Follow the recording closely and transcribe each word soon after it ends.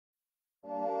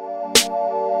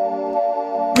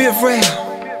Ft.Riff,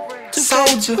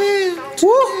 Soulja,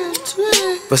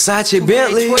 Versace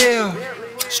Bentley,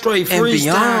 straight and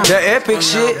beyond. The epic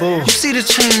shit. You see the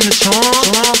chain and the charm?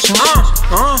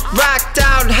 Rocked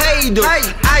out hater,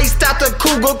 iced out the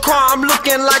cougar car. I'm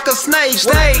looking like a snake,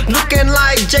 looking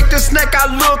like Jake the Snake. I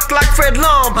look like Fred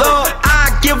Lumber.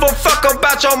 I give a fuck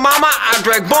about your mama. I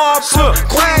drag bomb,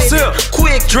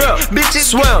 quick drip,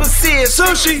 bitches swim,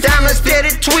 sushi, diamond steady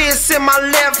twist. In my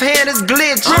left hand is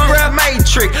glitch,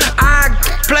 matrix. I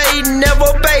play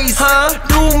never bass.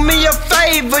 Do me a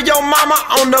favor, your mama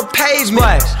on the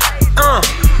pavement.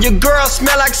 Your girl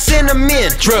smell like cinnamon.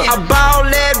 I ball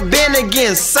that Ben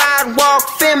again. Sidewalk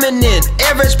feminine.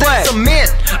 Average place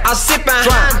cement. I sit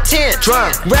behind tent.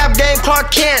 Rap game Clark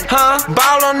Kent.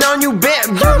 Ballin' on you bet.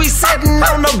 You be sitting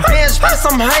on the bench. Put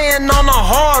some hand on the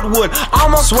hardwood.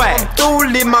 Almost swag.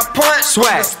 Through lit my punch.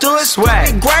 Swag. Stood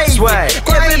swag. Great.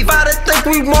 Everybody think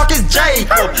we Marcus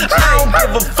Jacob. I don't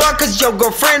give a fuck cause your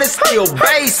girlfriend is still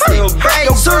basic. Your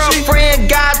girlfriend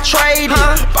got traded.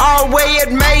 All way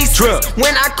at Macy's.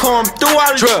 When I come through,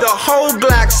 I leave the whole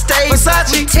Glock stage.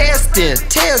 Versace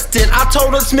testing. I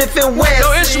told her Smith and Wesson.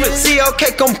 No instrument.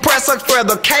 CLK compressor for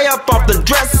the K up off the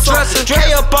dresser.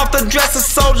 K up off the dresser.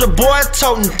 Soulja boy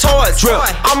toting toys.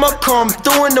 I'ma come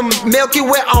through in the Milky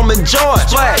Way almond George.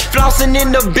 Flossing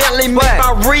in the Bentley made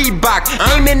by Reebok.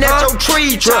 Aiming at your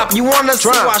tree top. You wanna see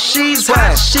why she's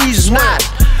hot? She's not.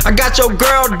 I got your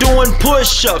girl doing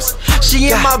push-ups.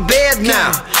 She in my bed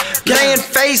now, laying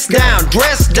face down,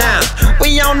 dressed down.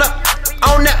 We on the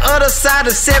other side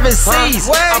of 7 seas.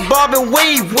 I bob and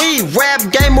weave, rap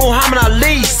game Muhammad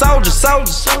Ali.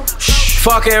 Soulja.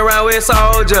 Fucking around with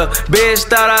Soulja, bitch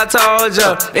thought I told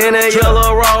ya. In a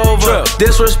yellow Rover,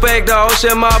 disrespect the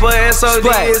ocean mob, but SOD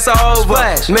it's over.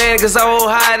 Man, cause so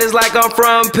hot, it's like I'm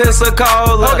from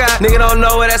Pensacola. Nigga don't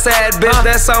know where that's at, bitch,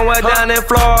 that's somewhere down in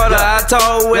Florida. I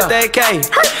told with that K,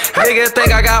 niggas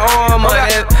think I got armor.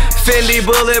 That Fendi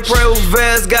bulletproof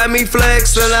vest got me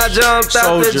flexing. I jumped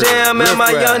out the gym and my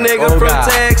young nigga from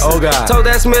Texas. Told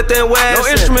that Smith and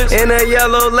Wesson in a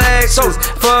yellow Lexus.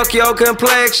 Fuck your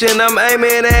complexion, I'm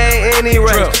aiming at any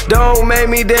race. Don't make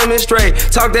me demonstrate.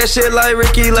 Talk that shit like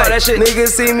Ricky Lake.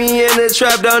 Niggas see me in the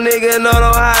trap, don't nigga know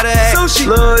how to act.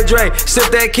 Lil Dre, sip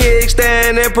that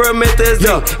kickstand and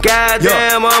promethazine.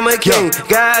 Goddamn, I'm a king.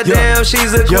 Goddamn,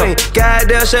 she's a queen.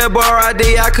 Goddamn, Chef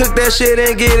Bar-I-D, I cook that shit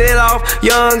and get it off.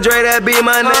 Young Dre, that be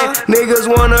my name. Niggas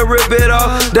wanna rip it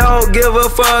off. Don't give a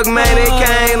fuck, man. It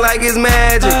came like it's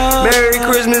magic. Merry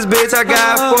Christmas, bitch. I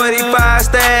got 45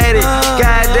 static.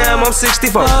 Goddamn, I'm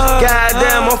 64.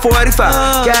 Goddamn, I'm 45.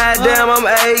 Goddamn, I'm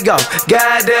A-Go.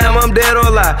 Goddamn, I'm dead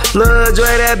or alive. Lil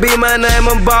Dre, that be my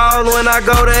name. I'm ballin' when I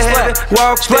go to heaven.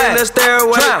 Walk in the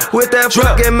stairway with that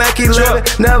fucking Mackie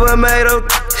 11. Never made a.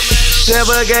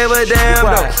 Never gave a damn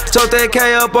though. Tote that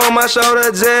K up on my shoulder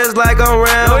just like I'm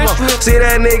Rambo. See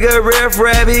that nigga Raff,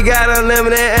 he got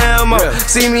unlimited ammo.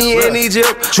 See me in Egypt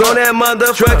on that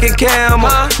motherfucking camel.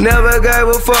 Never gave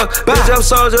a fuck. Bitch, I'm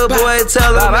Soulja boy,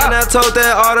 tell him. And I told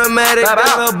that automatic,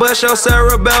 I'll bust your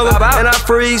cerebellum. And I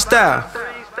freestyle.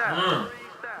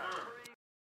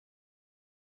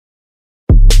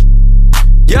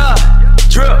 Yeah,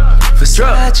 drip,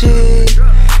 Versace.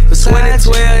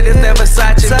 2012, this that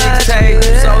Versace mixtape.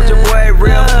 Soulja boy,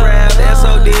 real rap,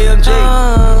 SODMG.